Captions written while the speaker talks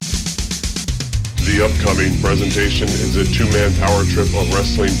The upcoming presentation is a two-man power trip of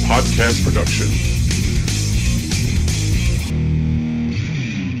wrestling podcast production.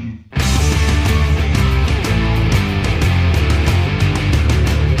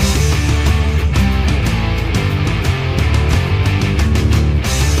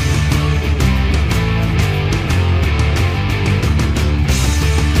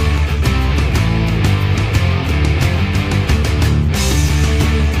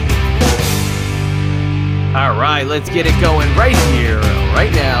 Let's get it going right here,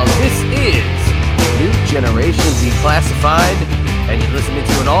 right now. This is New Generation Declassified, and you're listening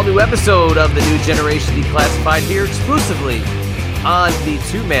to an all-new episode of the New Generation Declassified here exclusively on the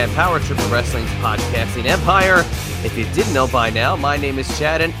two-man power trip of wrestling's podcasting empire. If you didn't know by now, my name is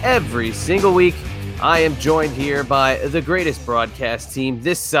Chad, and every single week I am joined here by the greatest broadcast team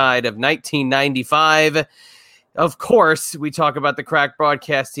this side of 1995. Of course, we talk about the Crack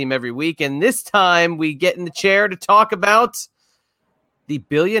broadcast team every week, and this time we get in the chair to talk about the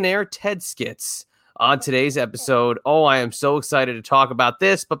Billionaire Ted skits on today's episode. Oh, I am so excited to talk about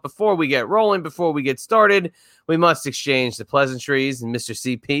this, but before we get rolling, before we get started, we must exchange the pleasantries, and Mr.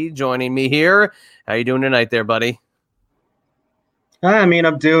 CP joining me here. How you doing tonight there, buddy? I mean,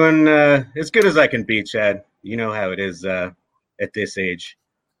 I'm doing as good as I can be, Chad. You know how it is at this age.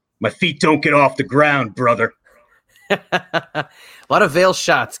 My feet don't get off the ground, brother. A lot of veil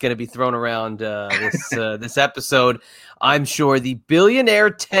shots going to be thrown around this episode. I'm sure the Billionaire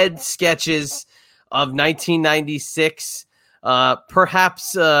Ted sketches of 1996,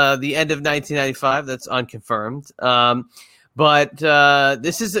 perhaps the end of 1995. That's unconfirmed. But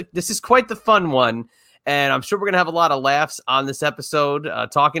this is quite the fun one, and I'm sure we're going to have a lot of laughs on this episode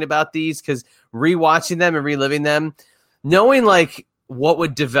talking about these, because rewatching them and reliving them, knowing like what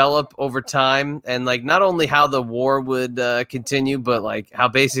would develop over time, and like not only how the war would continue, but like how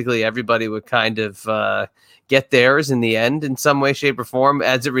basically everybody would kind of get theirs in the end in some way, shape, or form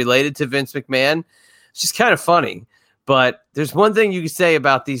as it related to Vince McMahon. It's just kind of funny. But there's one thing you can say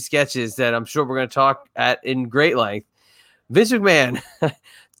about these sketches that I'm sure we're going to talk at in great length. Vince McMahon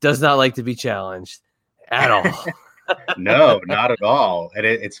does not like to be challenged at all. No, not at all. And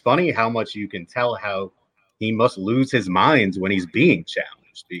it's funny how much you can tell how he must lose his mind when he's being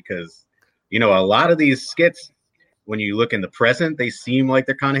challenged, because, you know, a lot of these skits, when you look in the present, they seem like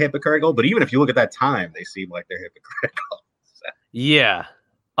they're kind of hypocritical. But even if you look at that time, they seem like they're hypocritical. So. Yeah.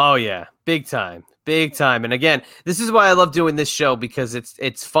 Oh, yeah. Big time. Big time. And again, this is why I love doing this show, because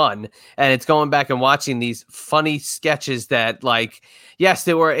it's fun, and it's going back and watching these funny sketches that, like, yes,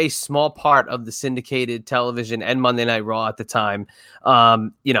 they were a small part of the syndicated television and Monday Night Raw at the time.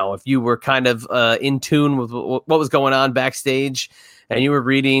 You know, if you were kind of in tune with what was going on backstage, and you were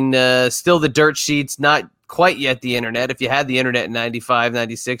reading still the dirt sheets, not quite yet the internet. If you had the internet in 95,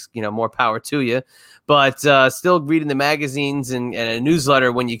 96, you know, more power to you. But still reading the magazines and a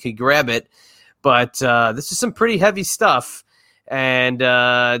newsletter when you could grab it. But this is some pretty heavy stuff, and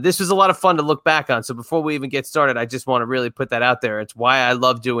this was a lot of fun to look back on. So before we even get started, I just want to really put that out there. It's why I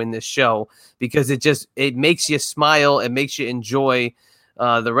love doing this show, because it makes you smile and makes you enjoy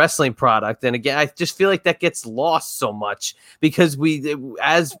the wrestling product. And again, I just feel like that gets lost so much, because we,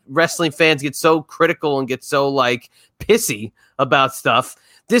 as wrestling fans, get so critical and get so like pissy about stuff.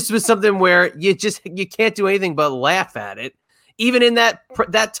 This was something where you can't do anything but laugh at it. Even in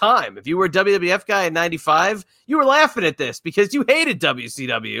that time, if you were a WWF guy in 95, you were laughing at this because you hated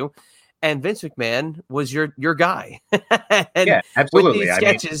WCW, and Vince McMahon was your guy. And yeah, absolutely. With these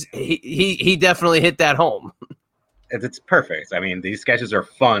sketches, he definitely hit that home. It's perfect. I mean, these sketches are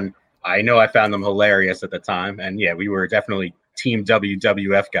fun. I know I found them hilarious at the time, and yeah, we were definitely Team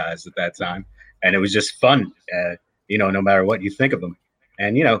WWF guys at that time, and it was just fun. You know, no matter what you think of them.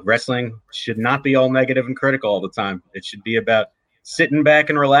 And, you know, wrestling should not be all negative and critical all the time. It should be about sitting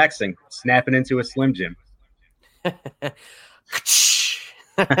back and relaxing, snapping into a Slim Jim.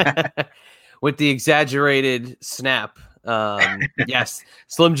 With the exaggerated snap. Yes,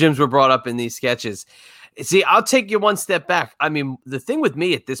 Slim Jims were brought up in these sketches. See, I'll take you one step back. I mean, the thing with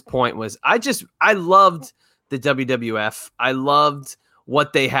me at this point was I loved the WWF. I loved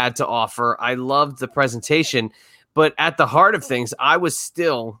what they had to offer. I loved the presentation. But at the heart of things, I was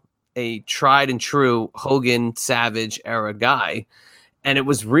still a tried and true Hogan Savage era guy. And it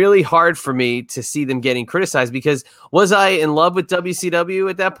was really hard for me to see them getting criticized, because was I in love with WCW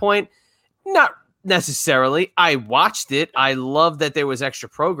at that point? Not necessarily. I watched it. I loved that there was extra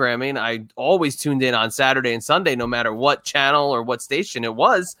programming. I always tuned in on Saturday and Sunday, no matter what channel or what station it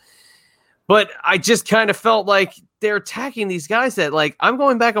was. But I just kind of felt like they're attacking these guys that, like, I'm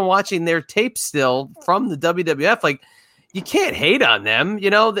going back and watching their tapes still from the WWF. Like, you can't hate on them. You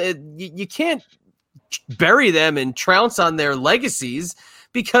know, you can't bury them and trounce on their legacies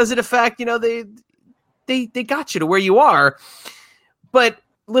because of the fact, they got you to where you are. But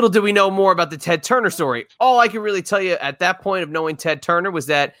little do we know more about the Ted Turner story. All I can really tell you at that point of knowing Ted Turner was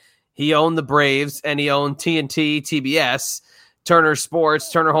that he owned the Braves and he owned TNT, TBS, Turner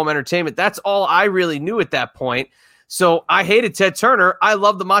Sports, Turner Home Entertainment. That's all I really knew at that point. So I hated Ted Turner. I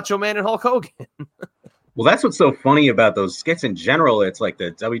love the Macho Man and Hulk Hogan. Well, that's what's so funny about those skits in general. It's like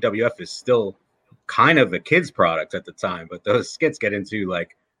the WWF is still kind of a kid's product at the time, but those skits get into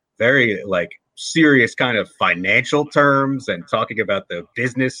like very like serious kind of financial terms and talking about the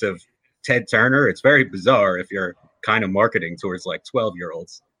business of Ted Turner. It's very bizarre if you're kind of marketing towards like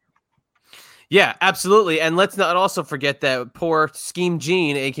 12-year-olds. Yeah, absolutely. And let's not also forget that poor Scheme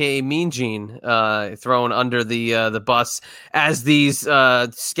Gene, aka Mean Gene, thrown under the bus as these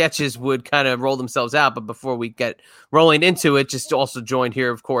sketches would kind of roll themselves out. But before we get rolling into it, just also joined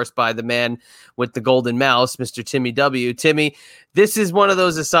here, of course, by the man with the golden mouse, Mr. Timmy W. Timmy, this is one of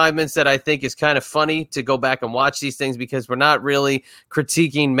those assignments that I think is kind of funny to go back and watch these things because we're not really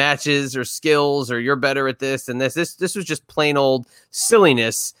critiquing matches or skills or you're better at this and this. This was just plain old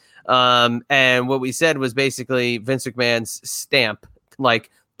silliness. And what we said was basically Vince McMahon's stamp, like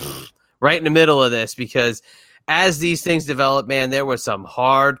right in the middle of this, because as these things developed, man, there were some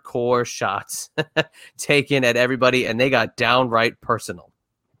hardcore shots taken at everybody, and they got downright personal.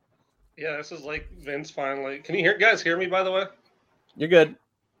 Yeah, this is like Vince finally. Can you guys hear me, by the way? You're good.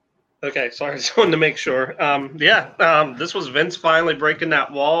 Okay, sorry, I just wanted to make sure. This was Vince finally breaking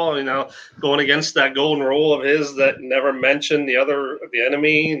that wall, going against that golden rule of his that never mentioned the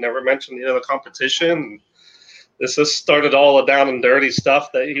enemy, never mentioned the other competition. This just started all the down and dirty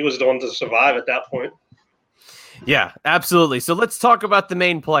stuff that he was doing to survive at that point. Yeah, absolutely. So let's talk about the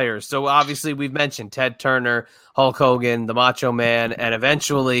main players. So obviously we've mentioned Ted Turner, Hulk Hogan, the Macho Man, and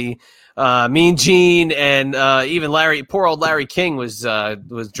eventually Mean Gene and even poor old Larry King was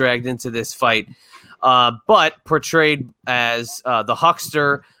dragged into this fight, but portrayed as the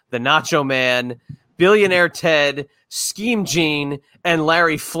Huckster, the Nacho Man, Billionaire Ted, Scheme Gene, and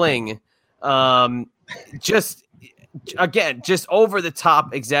Larry Fling. Just over the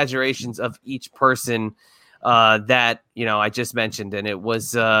top exaggerations of each person that I just mentioned, and it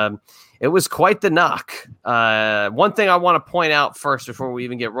was quite the knock. One thing I want to point out first before we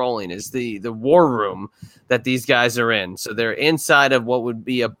even get rolling is the war room that these guys are in. So they're inside of what would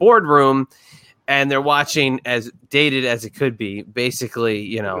be a boardroom, and they're watching, as dated as it could be,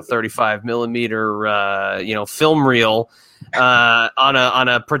 basically 35 millimeter film reel on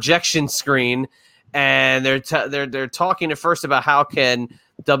a projection screen, and they're talking at first about how can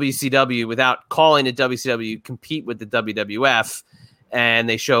WCW, without calling it WCW, compete with the WWF. And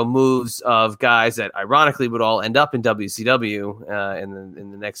they show moves of guys that ironically would all end up in WCW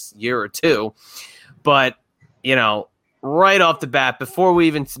in the next year or two. But, right off the bat, before we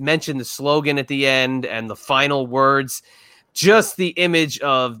even mention the slogan at the end and the final words, just the image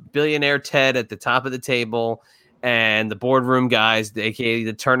of Billionaire Ted at the top of the table and the boardroom guys, aka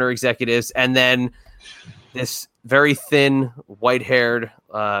the Turner executives, and then this very thin, white-haired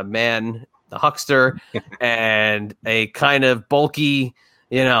man, the Huckster, and a kind of bulky,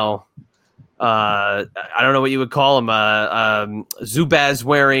 I don't know what you would call him, Zubaz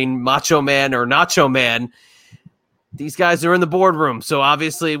wearing Macho Man or Nacho Man. These guys are in the boardroom, so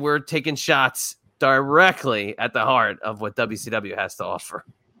obviously we're taking shots directly at the heart of what WCW has to offer.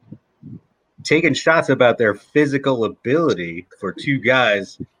 Taking shots about their physical ability for two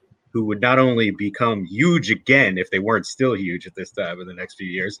guys who would not only become huge again if they weren't still huge at this time in the next few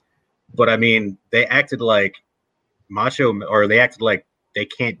years, but I mean, they acted like they acted like they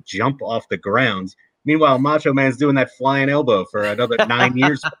can't jump off the ground. Meanwhile, Macho Man's doing that flying elbow for another 9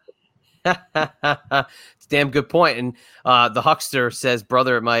 years. It's a damn good point. And the Huckster says,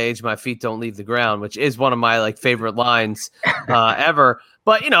 "Brother, at my age, my feet don't leave the ground," which is one of my favorite lines ever.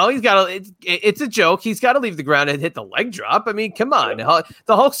 But he's got it's a joke. He's got to leave the ground and hit the leg drop. I mean, come on.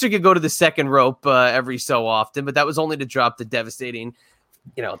 The Hulkster could go to the second rope every so often, but that was only to drop the devastating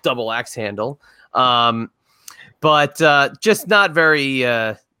double axe handle. But just not very,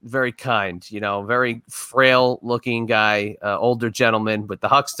 very kind, very frail looking guy, older gentleman with the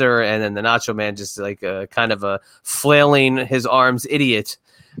Huckster, and then the Nacho Man, just like a kind of a flailing his arms idiot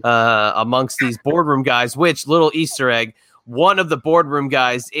amongst these boardroom guys, which, little Easter egg, one of the boardroom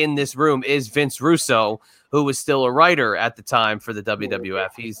guys in this room is Vince Russo, who was still a writer at the time for the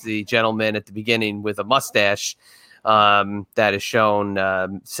WWF. He's the gentleman at the beginning with a mustache that is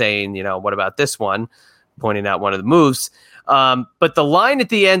shown saying, what about this one? Pointing out one of the moves. But the line at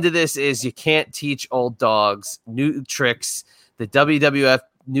the end of this is, you can't teach old dogs new tricks. The WWF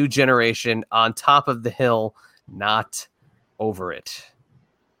new generation on top of the hill, not over it.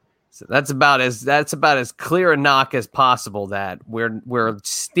 So that's about as clear a knock as possible, that we're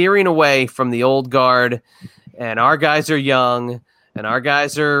steering away from the old guard, and our guys are young, and our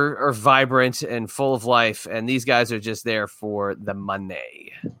guys are vibrant and full of life, and these guys are just there for the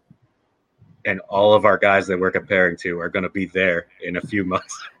money. And all of our guys that we're comparing to are going to be there in a few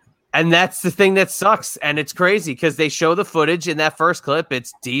months. And that's the thing that sucks. And it's crazy because they show the footage in that first clip.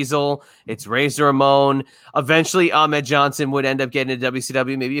 It's Diesel, it's Razor Ramon. Eventually, Ahmed Johnson would end up getting to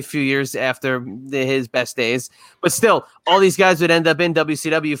WCW, maybe a few years after his best days. But still, all these guys would end up in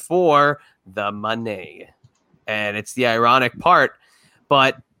WCW for the money. And it's the ironic part.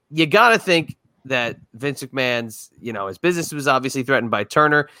 But you got to think that Vince McMahon's, his business was obviously threatened by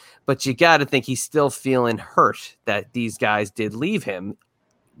Turner, but you got to think he's still feeling hurt that these guys did leave him.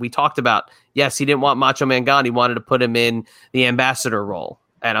 We talked about, yes, he didn't want Macho Man gone. He wanted to put him in the ambassador role.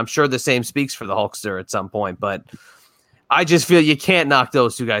 And I'm sure the same speaks for the Hulkster at some point, but I just feel you can't knock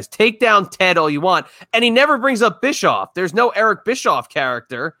those two guys. Take down Ted all you want. And he never brings up Bischoff. There's no Eric Bischoff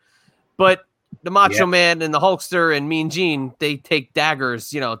character, but the Macho Man and the Hulkster and Mean Gene, they take daggers,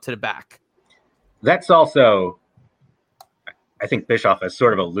 to the back. That's also, I think Bischoff has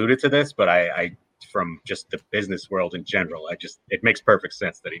sort of alluded to this, but I from just the business world in general, it makes perfect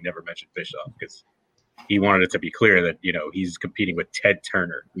sense that he never mentioned Bischoff, because he wanted it to be clear that, he's competing with Ted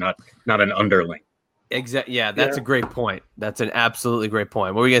Turner, not an underling. Exactly. Yeah, that's a great point. That's an absolutely great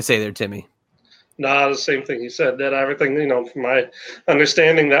point. What were you going to say there, Timmy? Nah, the same thing he said, that everything, from my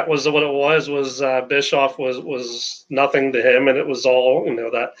understanding, that was what it was Bischoff was nothing to him. And it was all,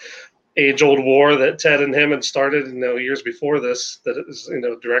 that age-old war that Ted and him had started, years before this, that it was,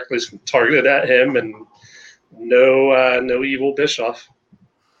 directly targeted at him, and no evil Bischoff.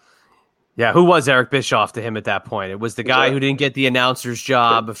 Yeah, who was Eric Bischoff to him at that point? It was the guy who didn't get the announcer's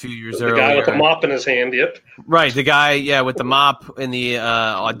job a few years earlier. The guy with the mop in his hand, yep. Right, the guy, with the mop in the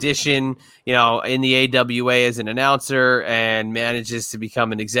audition, in the AWA as an announcer, and manages to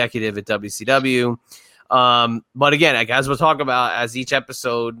become an executive at WCW. But again, as we'll talk about, as each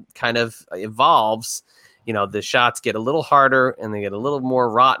episode kind of evolves, the shots get a little harder and they get a little more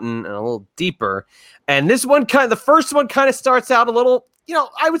rotten and a little deeper. And this one the first one kind of starts out a little,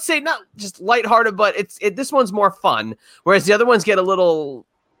 I would say not just lighthearted, but this one's more fun. Whereas the other ones get a little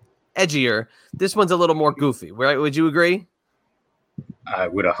edgier. This one's a little more goofy. Right? Would you agree? I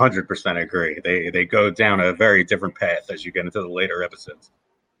would 100% agree. They go down a very different path as you get into the later episodes.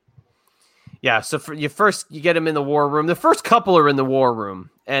 Yeah, so you get them in the war room. The first couple are in the war room,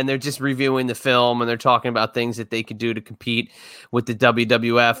 and they're just reviewing the film, and they're talking about things that they could do to compete with the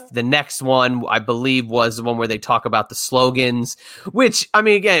WWF. The next one, I believe, was the one where they talk about the slogans, which,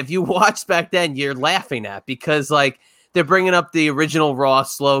 again, if you watched back then, you're laughing at, because, they're bringing up the original Raw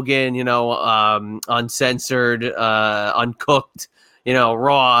slogan, uncensored, uncooked,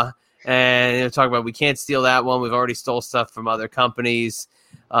 Raw, and they're talking about, we can't steal that one. We've already stole stuff from other companies.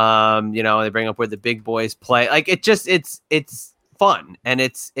 They bring up where the big boys play. It's fun. And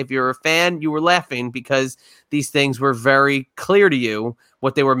if you're a fan, you were laughing because these things were very clear to you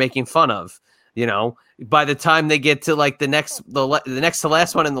what they were making fun of. By the time they get to the next to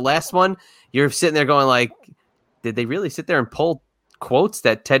last one and the last one, you're sitting there going did they really sit there and pull quotes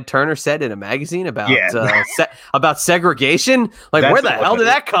that Ted Turner said in a magazine about about segregation? Where the hell did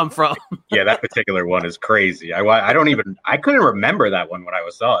that come from? Yeah, that particular one is crazy. I couldn't remember that one when I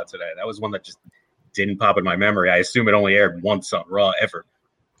saw it today. That was one that just didn't pop in my memory. I assume it only aired once on Raw ever.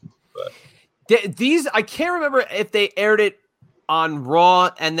 But these, I can't remember if they aired it on Raw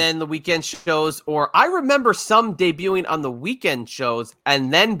and then the weekend shows, or I remember some debuting on the weekend shows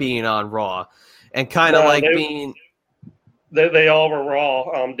and then being on Raw and being. They all were Raw.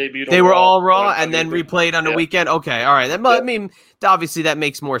 Debuted. They were all Raw and then replayed on the weekend. Okay, all right. Obviously that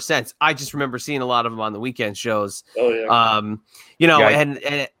makes more sense. I just remember seeing a lot of them on the weekend shows. Oh yeah.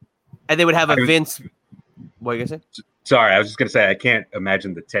 And they would have a Vince. What are you gonna say? Sorry, I was just gonna say I can't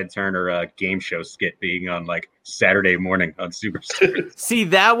imagine the Ted Turner game show skit being on Saturday morning on Superstars. See,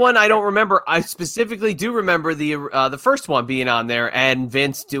 that one I don't remember. I specifically do remember the first one being on there and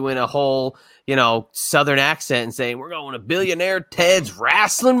Vince doing a whole Southern accent and saying, we're going to Billionaire Ted's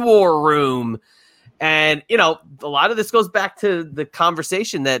Wrestling War Room. And, a lot of this goes back to the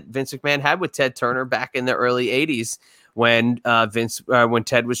conversation that Vince McMahon had with Ted Turner back in the early 80s when when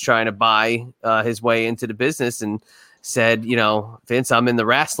Ted was trying to buy his way into the business and said, Vince, I'm in the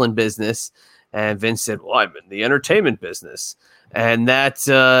wrestling business. And Vince said, well, I'm in the entertainment business. And that,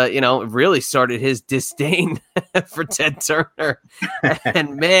 really started his disdain for Ted Turner.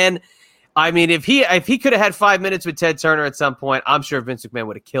 And man, I mean, if he could have had 5 minutes with Ted Turner at some point, I'm sure Vince McMahon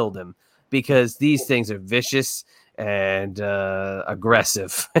would have killed him, because these things are vicious and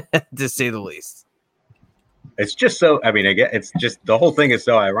aggressive, to say the least. It's just so. I mean, again, it's just the whole thing is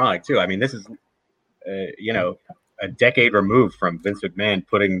so ironic too. I mean, this is, a decade removed from Vince McMahon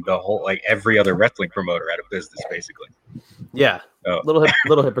putting the whole, like, every other wrestling promoter out of business, basically. Yeah, little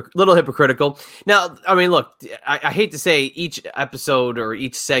hypocritical. Now, I mean, look, I hate to say each episode or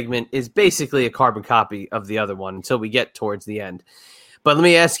each segment is basically a carbon copy of the other one until we get towards the end. But let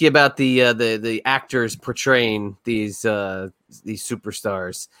me ask you about the actors portraying these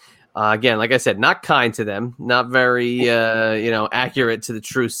superstars. Again, like I said, not kind to them, not very accurate to the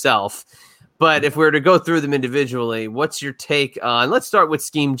true self. But if we were to go through them individually, what's your take on? Let's start with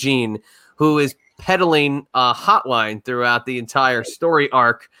Scheme Gene, who is peddling a hotline throughout the entire story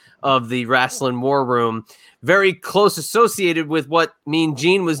arc of the Wrestling War Room, very close associated with what Mean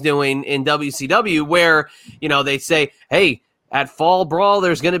Gene was doing in WCW, where they say, "Hey, at Fall Brawl,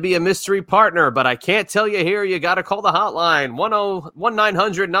 there's going to be a mystery partner, but I can't tell you here. You got to call the hotline,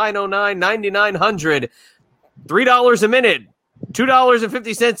 1-900-909-9900, $3 a minute,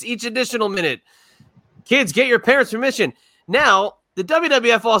 $2.50 each additional minute. Kids, get your parents' permission." Now, the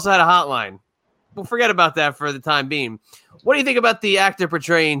WWF also had a hotline. We'll forget about that for the time being. What do you think about the actor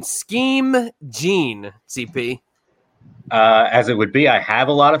portraying Scheme Gene, CP? As it would be, I have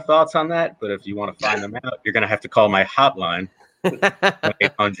a lot of thoughts on that, but if you want to find them out, you're going to have to call my hotline,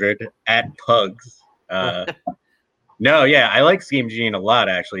 800-PUGS. No, yeah, I like Scheme Gene a lot,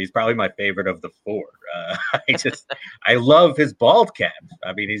 actually. He's probably my favorite of the four. I love his bald cap.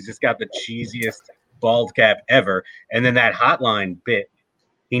 I mean, he's just got the cheesiest bald cap ever. And then that hotline bit,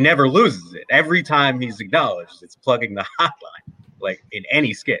 he never loses it. Every time he's acknowledged, it's plugging the hotline, like in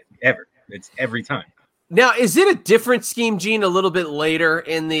any skit ever. It's every time. Now, is it a different Scheme Gene a little bit later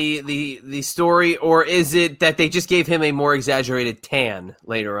in the story, or is it that they just gave him a more exaggerated tan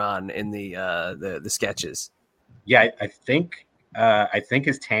later on in the sketches? Yeah, I think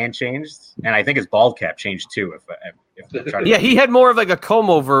his tan changed, and I think his bald cap changed too. He had more of like a comb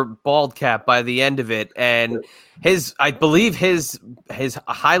over bald cap by the end of it, and I believe his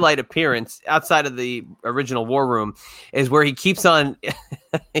highlight appearance outside of the original War Room is where he keeps on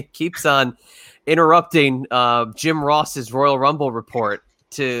interrupting Jim Ross's Royal Rumble report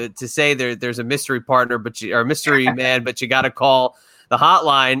to say there's a mystery partner, or mystery man, but you got to call the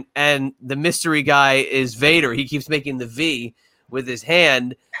hotline, and the mystery guy is Vader. He keeps making the V with his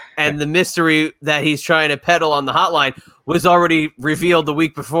hand, and the mystery that he's trying to peddle on the hotline was already revealed the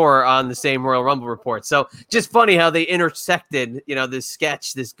week before on the same Royal Rumble report. So just funny how they intersected, this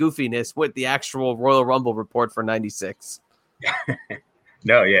sketch, this goofiness with the actual Royal Rumble report for ~96.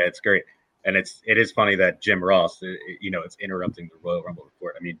 No, yeah, it's great. And it is funny that Jim Ross, it's interrupting the Royal Rumble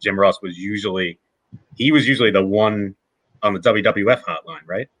report. I mean, Jim Ross was usually the one on the WWF hotline,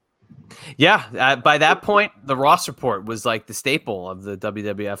 right? Yeah, by that point, the Ross report was like the staple of the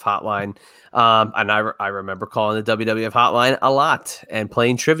WWF hotline. And I remember calling the WWF hotline a lot and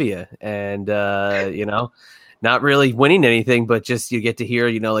playing trivia and, not really winning anything, but just you get to hear,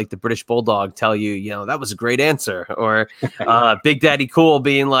 like the British Bulldog tell you, that was a great answer. Or Big Daddy Cool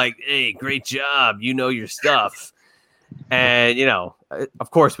being like, "Hey, great job. You know your stuff." And,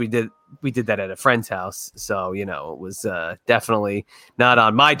 of course we did that at a friend's house. So, it was definitely not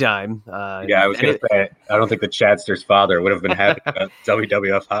on my dime. Yeah, I was going to say, I don't think the Chadster's father would have been happy about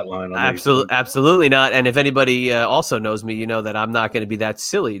WWF hotline. Absolutely not. And if anybody also knows me, that I'm not going to be that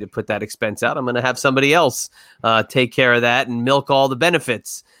silly to put that expense out. I'm going to have somebody else take care of that and milk all the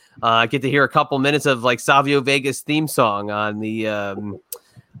benefits. I get to hear a couple minutes of like Savio Vega's theme song on the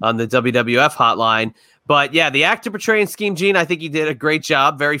WWF hotline. But yeah, the actor portraying Scheme Gene, I think he did a great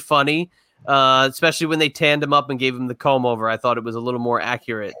job. Very funny, especially when they tanned him up and gave him the comb over. I thought it was a little more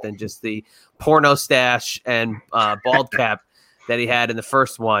accurate than just the porno stash and bald cap that he had in the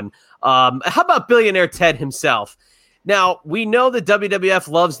first one. How about Billionaire Ted himself? Now, we know that WWF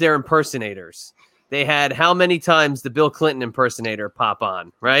loves their impersonators. They had how many times the Bill Clinton impersonator pop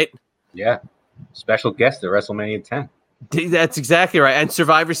on, right? Yeah. Special guest at WrestleMania 10. That's exactly right. And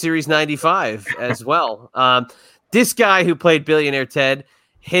Survivor Series 95 as well. This guy who played Billionaire Ted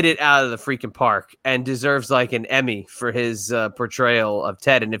hit it out of the freaking park and deserves like an Emmy for his portrayal of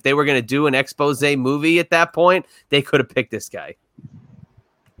Ted. And if they were going to do an expose movie at that point, they could have picked this guy.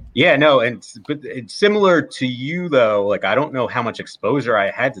 Yeah, no, but it's similar to you though. Like, I don't know how much exposure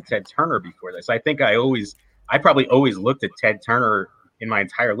I had to Ted Turner before this. I think I probably always looked at Ted Turner in my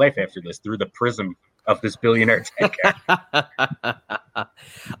entire life after this through the prism of this Billionaire Ted character.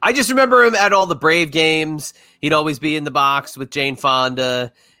 I just remember him at all the Brave games. He'd always be in the box with Jane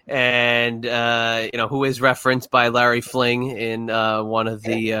Fonda, and who is referenced by Larry Fling in one of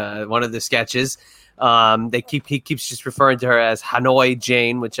the sketches. He keeps just referring to her as Hanoi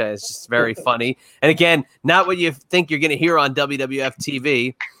Jane, which is just very funny. And again, not what you think you're going to hear on WWF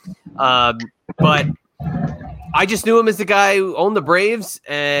TV. But I just knew him as the guy who owned the Braves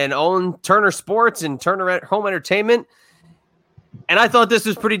and owned Turner Sports and Turner Home Entertainment. And I thought this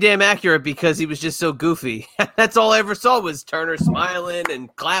was pretty damn accurate because he was just so goofy. That's all I ever saw was Turner smiling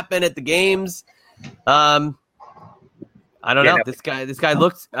and clapping at the games. I don't know. No. This guy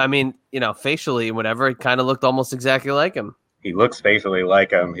looked, facially and whatever, it kind of looked almost exactly like him. He looks facially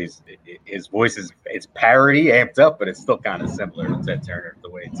like him. His voice it's parody amped up, but it's still kind of similar to Ted Turner the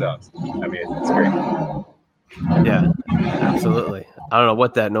way it talks. I mean, it's great. Yeah, absolutely. I don't know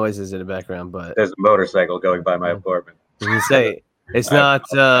what that noise is in the background, but there's a motorcycle going by my apartment. You say it's not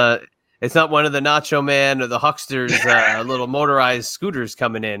one of the Nacho Man or the Hucksters little motorized scooters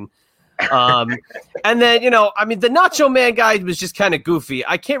coming in. And then, the Nacho Man guy was just kind of goofy.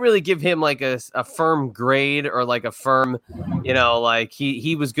 I can't really give him like a firm grade or like a firm, like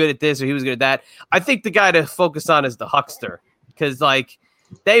he was good at this or he was good at that. I think the guy to focus on is the Huckster because like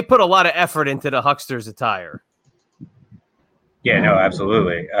they put a lot of effort into the Huckster's attire. Yeah, no,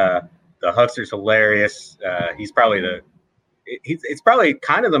 absolutely. The Huckster's hilarious. He's probably it's probably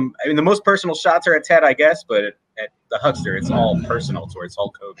kind of the most personal shots are at Ted, I guess, but at the Huckster, it's all personal towards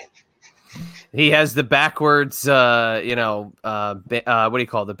Hulk Hogan. He has the backwards, what do you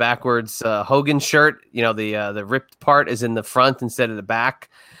call it? The backwards Hogan shirt. The ripped part is in the front instead of the back.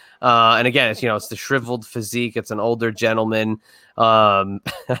 And again, it's the shriveled physique. It's an older gentleman. The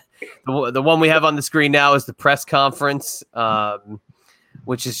one we have on the screen now is the press conference,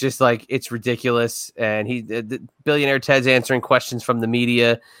 which is just like it's ridiculous. And the billionaire Ted's answering questions from the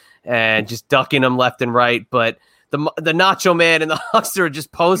media and just ducking them left and right, but. The Nacho Man and the Huckster are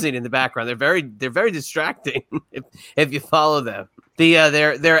just posing in the background. They're very distracting if you follow them.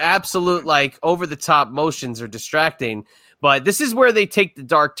 Their absolute like over the top motions are distracting. But this is where they take the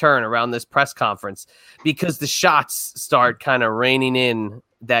dark turn around this press conference because the shots start kind of raining in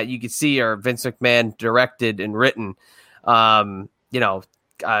that you can see are Vince McMahon directed and written. Start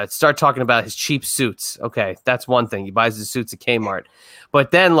talking about his cheap suits. Okay, that's one thing. He buys his suits at Kmart.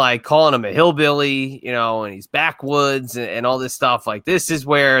 But then, like, calling him a hillbilly, and he's backwoods and all this stuff. Like, this is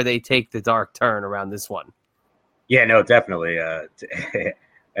where they take the dark turn around this one. Yeah, no, definitely. I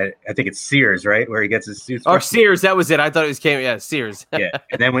think it's Sears, right, where he gets his suits. Or Sears, that was it. I thought it was Kmart. Yeah, Sears. Yeah,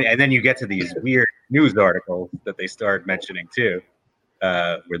 and then you get to these weird news articles that they start mentioning too,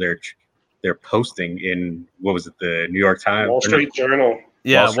 where they're posting in what was it, the New York Times, Wall Street Journal.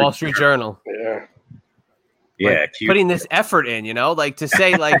 Yeah, Wall Street Journal. Yeah. Yeah, like putting this effort in, like to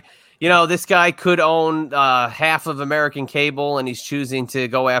say like, this guy could own half of American cable and he's choosing to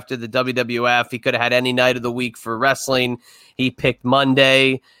go after the WWF. He could have had any night of the week for wrestling. He picked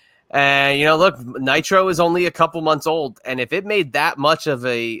Monday. And, look, Nitro is only a couple months old. And if it made that much of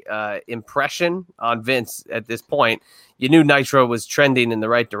a impression on Vince at this point, you knew Nitro was trending in the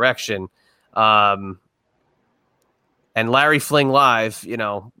right direction. And Larry Fling Live,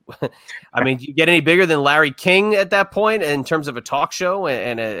 I mean, do you get any bigger than Larry King at that point in terms of a talk show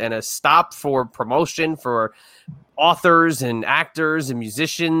and a stop for promotion for authors and actors and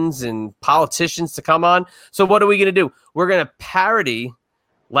musicians and politicians to come on? So what are we going to do? We're going to parody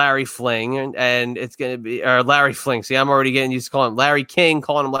Larry Fling, and it's going to be Larry Fling. See, I'm already getting used to calling him Larry King,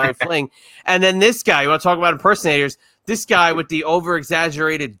 calling him Larry Fling. And then this guy, you want to talk about impersonators, this guy with the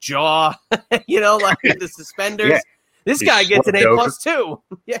over-exaggerated jaw, like the suspenders. Yeah. This guy gets an A+ too.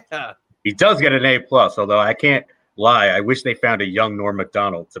 Yeah. He does get an A+, although I can't lie. I wish they found a young Norm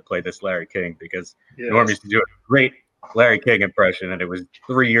Macdonald to play this Larry King because Norm used to do a great Larry King impression, and it was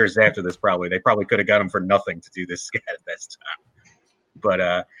 3 years after this probably. They probably could have got him for nothing to do this sketch at this time. But,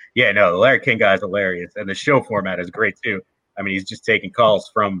 the Larry King guy is hilarious, and the show format is great too. I mean, he's just taking calls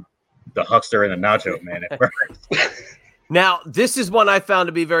from the Huckster and the Nacho Man at first. Now, this is one I found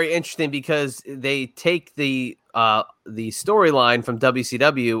to be very interesting because they take the storyline from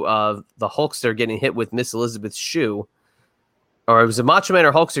WCW of the Hulkster getting hit with Miss Elizabeth's shoe, or it was a Macho Man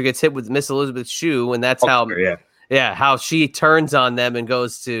or Hulkster gets hit with Miss Elizabeth's shoe, and that's Hulkster, how she turns on them and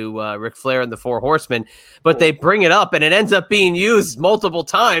goes to Ric Flair and the Four Horsemen. But they bring it up, and it ends up being used multiple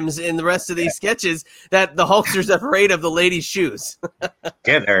times in the rest of these sketches that the Hulkster's afraid of the ladies' shoes.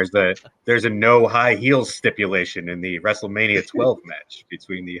 Yeah, there's a no high heels stipulation in the WrestleMania 12 match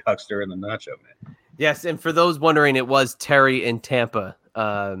between the Huckster and the Nacho Man. Yes, and for those wondering, it was Terry in Tampa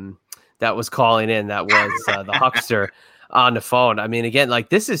that was calling in. That was the Huckster on the phone. I mean, again, like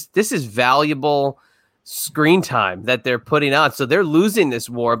this is valuable screen time that they're putting on. So they're losing this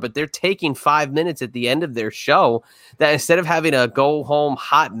war, but they're taking 5 minutes at the end of their show that instead of having a go home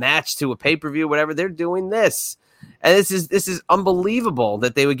hot match to a pay-per-view, whatever, they're doing this. And this is unbelievable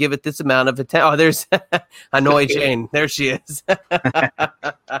that they would give it this amount of attention. Oh, there's Hanoi Jane. There she is.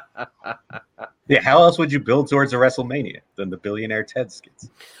 Yeah, how else would you build towards a WrestleMania than the Billionaire Ted skits?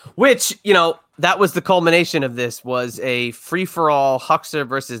 Which, that was the culmination of this, was a free-for-all Huckster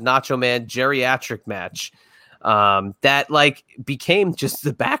versus Nacho Man geriatric match that became just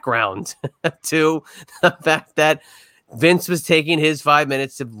the background to the fact that Vince was taking his 5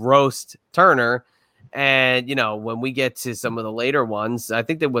 minutes to roast Turner. And, when we get to some of the later ones, I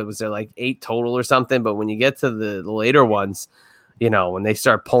think was there like 8 total or something. But when you get to the later ones, when they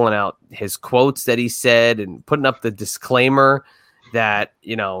start pulling out his quotes that he said and putting up the disclaimer that,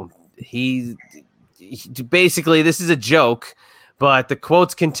 he basically, this is a joke, but the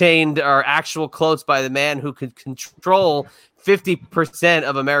quotes contained are actual quotes by the man who could control 50%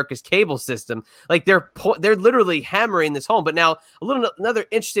 of America's cable system. Like they're literally hammering this home. But now another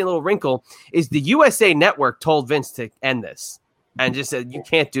interesting little wrinkle is the USA Network told Vince to end this and just said, you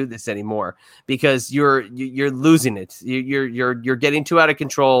can't do this anymore because you're losing it. You're getting too out of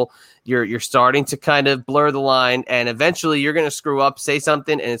control. You're starting to kind of blur the line, and eventually you're going to screw up, say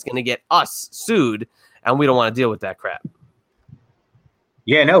something, and it's going to get us sued, and we don't want to deal with that crap.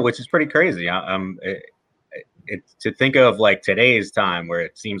 Yeah, no, which is pretty crazy. It's to think of like today's time where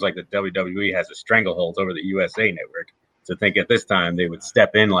it seems like the WWE has a stranglehold over the USA Network. To think at this time they would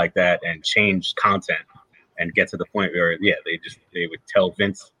step in like that and change content and get to the point where, they would tell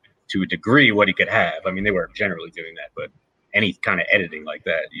Vince to a degree what he could have. I mean, they were generally doing that, but any kind of editing like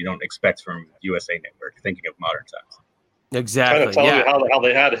that, you don't expect from USA Network, thinking of modern times. Exactly. Trying to tell you how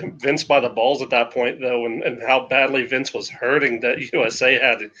they had Vince by the balls at that point, though, and how badly Vince was hurting that USA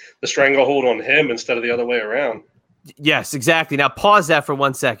had the stranglehold on him instead of the other way around. Yes, exactly. Now pause that for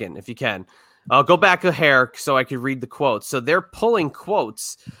 1 second, if you can. I'll go back a hair so I could read the quotes. So they're pulling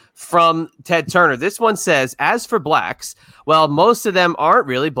quotes from Ted Turner. This one says, as for blacks, well, most of them aren't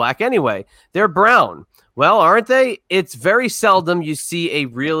really black anyway. They're brown. Well, aren't they? It's very seldom you see a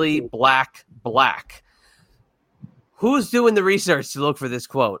really black. Who's doing the research to look for this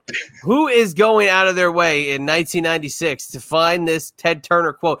quote? Who is going out of their way in 1996 to find this Ted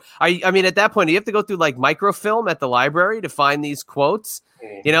Turner quote? At that point, do you have to go through like microfilm at the library to find these quotes?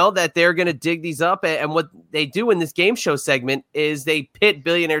 That they're going to dig these up. And what they do in this game show segment is they pit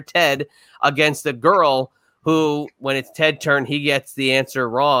Billionaire Ted against a girl who, when it's Ted's turn, he gets the answer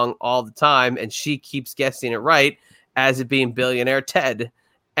wrong all the time, and she keeps guessing it right as it being Billionaire Ted.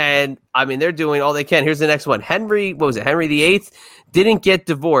 And they're doing all they can. Here's the next one. Henry VIII didn't get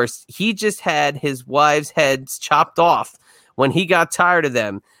divorced. He just had his wives' heads chopped off when he got tired of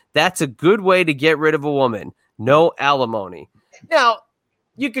them. That's a good way to get rid of a woman. No alimony. Now,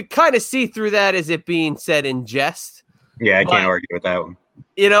 you could kind of see through that as it being said in jest. Yeah, I can't argue with that one.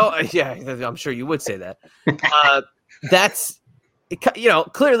 Yeah, I'm sure you would say that. That's,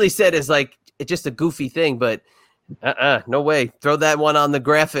 clearly said as like it's just a goofy thing, but no way. Throw that one on the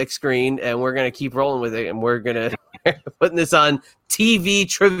graphic screen, and we're gonna keep rolling with it, and we're gonna putting this on TV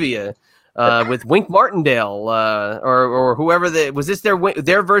trivia with Wink Martindale or whoever was this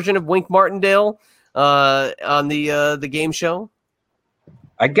their version of Wink Martindale on the game show?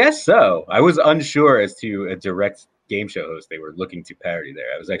 I guess so. I was unsure as to a direct game show host they were looking to parody there.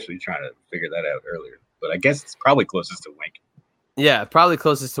 I was actually trying to figure that out earlier, but I guess it's probably closest to Wink. Yeah, probably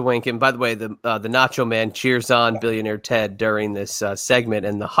closest to Wink. And by the way, the Nacho Man cheers on Billionaire Ted during this segment,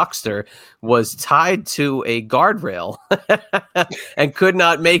 and the Huckster was tied to a guardrail and could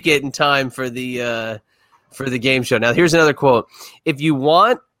not make it in time for the game show. Now, here's another quote: "If you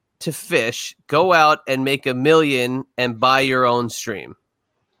want to fish, go out and make $1 million and buy your own stream."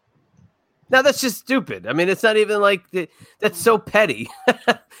 Now, that's just stupid. It's not even like that's so petty.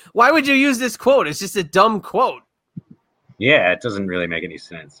 Why would you use this quote? It's just a dumb quote. Yeah, it doesn't really make any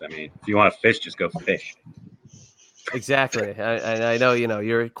sense. If you want to fish, just go fish. Exactly. I know,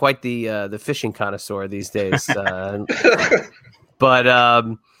 you're quite the fishing connoisseur these days.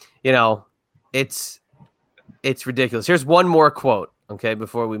 But it's ridiculous. Here's one more quote, okay,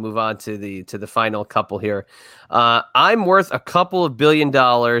 before we move on to the final couple here. I'm worth a couple of $1 billion,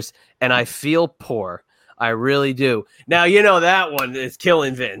 and I feel poor. I really do. Now, that one is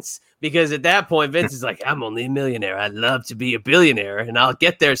killing Vince. Because at that point, Vince is like, I'm only a millionaire. I'd love to be a billionaire, and I'll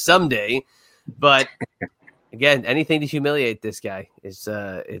get there someday. But again, anything to humiliate this guy is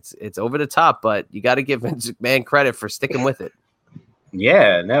it's over the top. But you got to give Vince McMahon credit for sticking with it.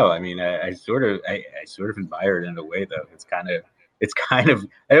 Yeah, no, I sort of admire it in a way, though. It's kind of it's kind of,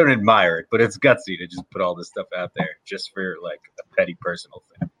 I don't admire it, but it's gutsy to just put all this stuff out there just for like a petty personal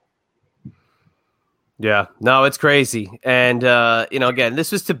thing. Yeah, no, it's crazy. And, again,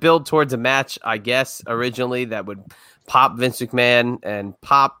 this was to build towards a match, I guess, originally that would pop Vince McMahon and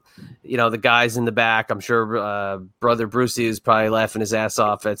pop, the guys in the back. I'm sure Brother Brucey is probably laughing his ass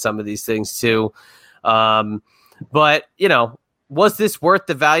off at some of these things too. But, was this worth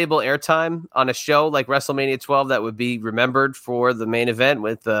the valuable airtime on a show like WrestleMania 12 that would be remembered for the main event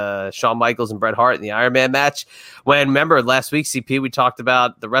with Shawn Michaels and Bret Hart in the Iron Man match? When, remember, last week, CP, we talked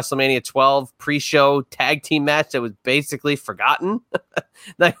about the WrestleMania 12 pre-show tag team match that was basically forgotten.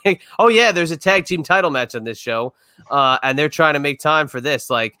 Like, oh, yeah, there's a tag team title match on this show, and they're trying to make time for this.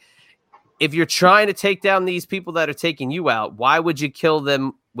 Like, if you're trying to take down these people that are taking you out, why would you kill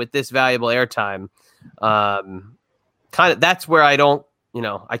them with this valuable airtime? Kind of, that's where I don't,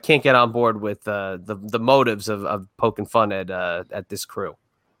 I can't get on board with the motives of poking fun at this crew.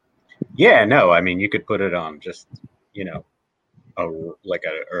 Yeah, no, I mean, you could put it on just, a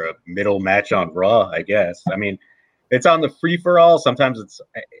middle match on Raw, I guess. I mean, it's on the free for all. Sometimes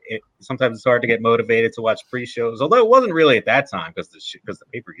it's hard to get motivated to watch pre-shows, although it wasn't really at that time because the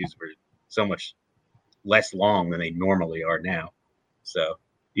pay-per-views were so much less long than they normally are now. So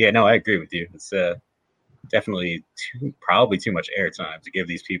yeah, no, I agree with you. It's definitely probably too much airtime to give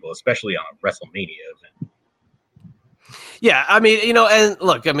these people, especially on a WrestleMania event. Yeah, I mean, and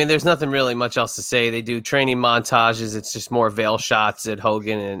look, I mean, there's nothing really much else to say. They do training montages. It's just more veil shots at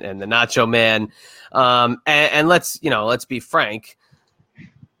Hogan and the Nacho Man. And let's be frank,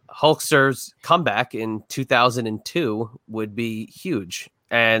 Hulkster's comeback in 2002 would be huge,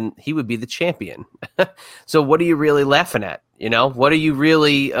 and he would be the champion. So what are you really laughing at? What are you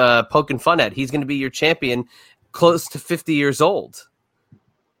really poking fun at? He's going to be your champion close to 50 years old.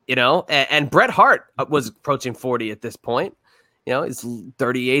 And Bret Hart was approaching 40 at this point. He's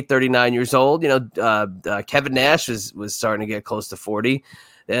 38, 39 years old. Kevin Nash was starting to get close to 40.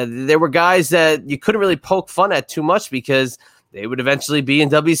 There were guys that you couldn't really poke fun at too much because they would eventually be in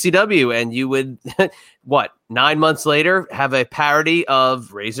WCW, and you would, 9 months later, have a parody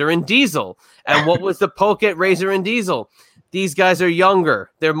of Razor and Diesel. And what was the poke at Razor and Diesel? These guys are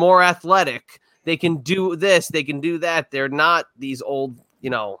younger. They're more athletic. They can do this. They can do that. They're not these old,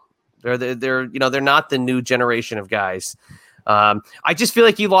 they're not the new generation of guys. I just feel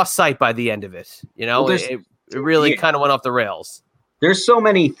like he lost sight by the end of it. It really kind of went off the rails. There's so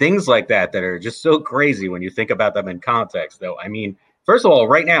many things like that are just so crazy when you think about them in context, though. I mean, first of all,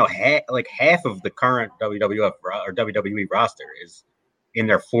 right now, half of the current WWF or WWE roster is in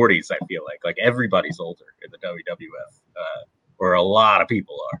their 40s. I feel like everybody's older in the WWF, or a lot of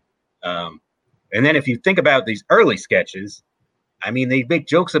people are. And then if you think about these early sketches, I mean, they make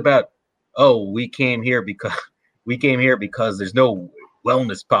jokes about, we came here because there's no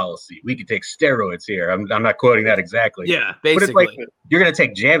wellness policy. We can take steroids here. I'm not quoting that exactly. Yeah, basically. But it's like, you're going to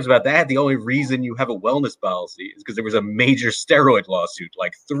take jabs about that. The only reason you have a wellness policy is because there was a major steroid lawsuit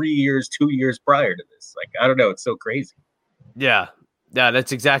like 2 years prior to this. Like, I don't know. It's so crazy. Yeah. Yeah,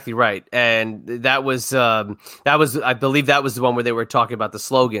 that's exactly right. And that was, I believe that was the one where they were talking about the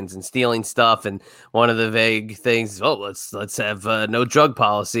slogans and stealing stuff. And one of the vague things, let's have no drug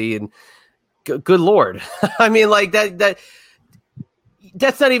policy. And good Lord. I mean, like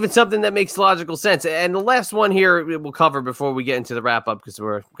that's not even something that makes logical sense. And the last one here we'll cover before we get into the wrap up, because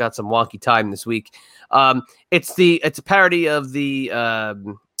we've got some wonky time this week. It's a parody of the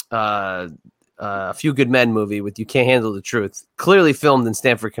A Few Good Men movie with You Can't Handle the Truth, clearly filmed in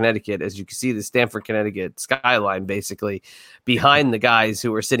Stamford, Connecticut. As you can see, the Stamford, Connecticut skyline basically behind the guys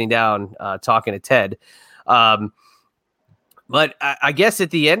who were sitting down talking to Ted. But I guess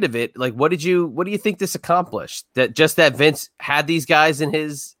at the end of it, like, what do you think this accomplished? That Vince had these guys in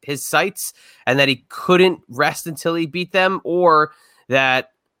his sights and that he couldn't rest until he beat them, or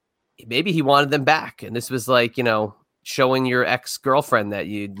that maybe he wanted them back? And this was like, showing your ex-girlfriend that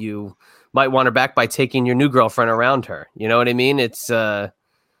you might want her back by taking your new girlfriend around her. You know what I mean? It's one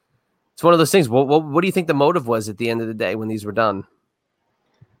of those things. What do you think the motive was at the end of the day when these were done?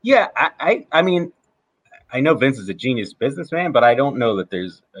 Yeah, I mean, I know Vince is a genius businessman, but I don't know that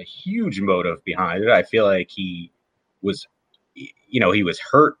there's a huge motive behind it. I feel like he was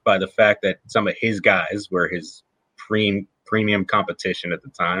hurt by the fact that some of his guys were his premium competition at the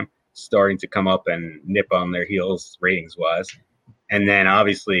time, starting to come up and nip on their heels ratings wise. And then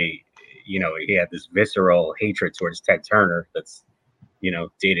obviously, he had this visceral hatred towards Ted Turner that's,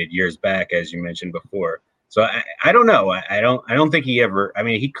 dated years back, as you mentioned before. So I don't know. I don't think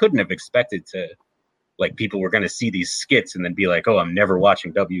he couldn't have expected to, like, people were going to see these skits and then be like, I'm never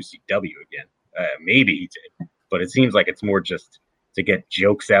watching WCW again. Maybe he did, but it seems like it's more just to get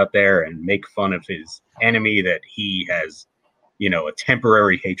jokes out there and make fun of his enemy that he has, a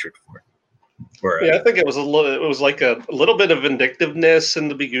temporary hatred for. Yeah, I think it was like a little bit of vindictiveness and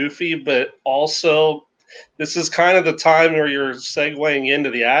to be goofy, but also this is kind of the time where you're segueing into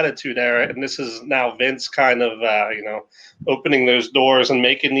the Attitude Era, and this is now Vince kind of, opening those doors and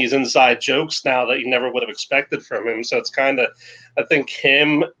making these inside jokes now that you never would have expected from him. So it's kind of, I think,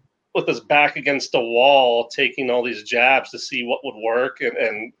 him with his back against the wall, taking all these jabs to see what would work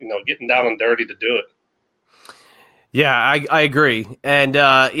and getting down and dirty to do it. Yeah, I agree. And,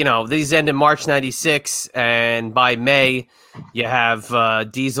 these end in March 96, and by May, you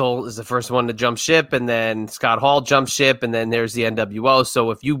have Diesel is the first one to jump ship, and then Scott Hall jumps ship, and then there's the NWO.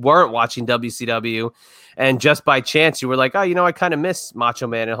 So if you weren't watching WCW, and just by chance you were like, oh, I kind of miss Macho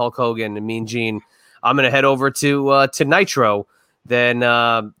Man and Hulk Hogan and Mean Gene, I'm going to head over to Nitro, then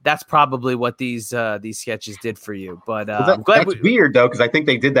that's probably what these sketches did for you. But I'm glad that's weird, though, because I think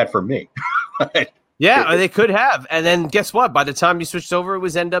they did that for me. Yeah, they could have. And then guess what? By the time you switched over, it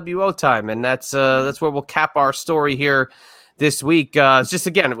was NWO time. And that's where we'll cap our story here this week. It's just,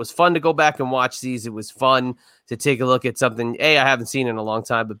 again, it was fun to go back and watch these. It was fun to take a look at something, A, I haven't seen in a long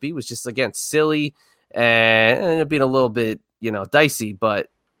time, but B, was just, again, silly and being a little bit, dicey. But,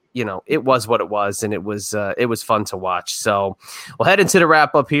 it was what it was, and it was fun to watch. So we'll head into the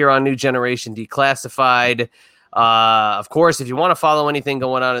wrap-up here on New Generation Declassified. Of course, if you want to follow anything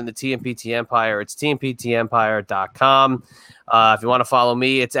going on in the TMPT Empire, it's tmptempire.com. If you want to follow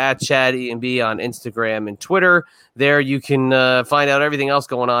me, it's at Chad EMB on Instagram and Twitter. There you can find out everything else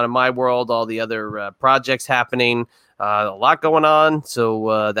going on in my world, all the other projects happening, a lot going on.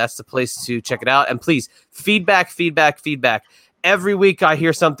 So that's the place to check it out. And please, feedback. Every week I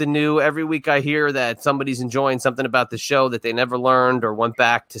hear something new. Every week I hear that somebody's enjoying something about the show that they never learned or went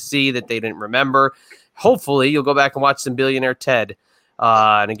back to see that they didn't remember. Hopefully, you'll go back and watch some Billionaire Ted.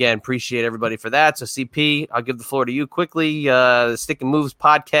 And again, appreciate everybody for that. So, CP, I'll give the floor to you quickly. The Stick and Moves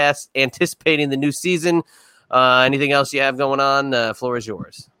podcast, anticipating the new season. Anything else you have going on? The floor is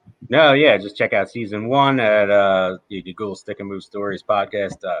yours. No, yeah, just check out season 1 at you can Google Stick and Move Stories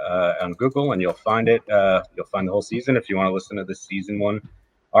podcast on Google, and you'll find it. You'll find the whole season if you want to listen to the season 1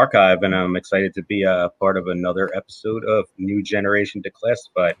 archive. And I'm excited to be a part of another episode of New Generation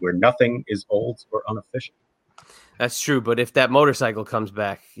Declassified, where nothing is old or unofficial. That's true, but if that motorcycle comes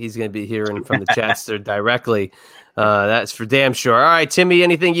back, he's going to be hearing from the Chatster directly. That's for damn sure. All right, Timmy,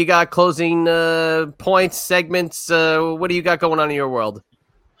 anything you got? Closing points, segments? What do you got going on in your world?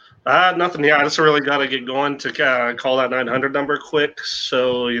 Nothing. Yeah, I just really got to get going to call that 900 number quick.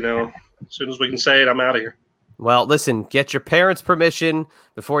 So, as soon as we can say it, I'm out of here. Well, listen, get your parents' permission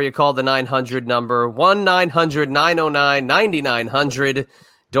before you call the 900 number, 1-900-909-9900.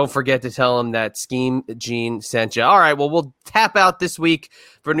 Don't forget to tell them that Scheme Gene sent you. All right, well, we'll tap out this week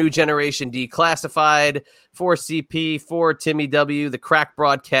for New Generation Declassified, for CP, for Timmy W., the crack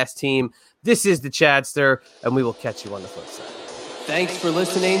broadcast team. This is the Chadster, and we will catch you on the flip side. Thanks for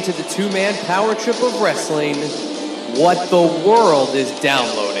listening to the two-man power trip of wrestling. What the world is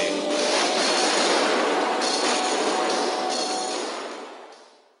downloading.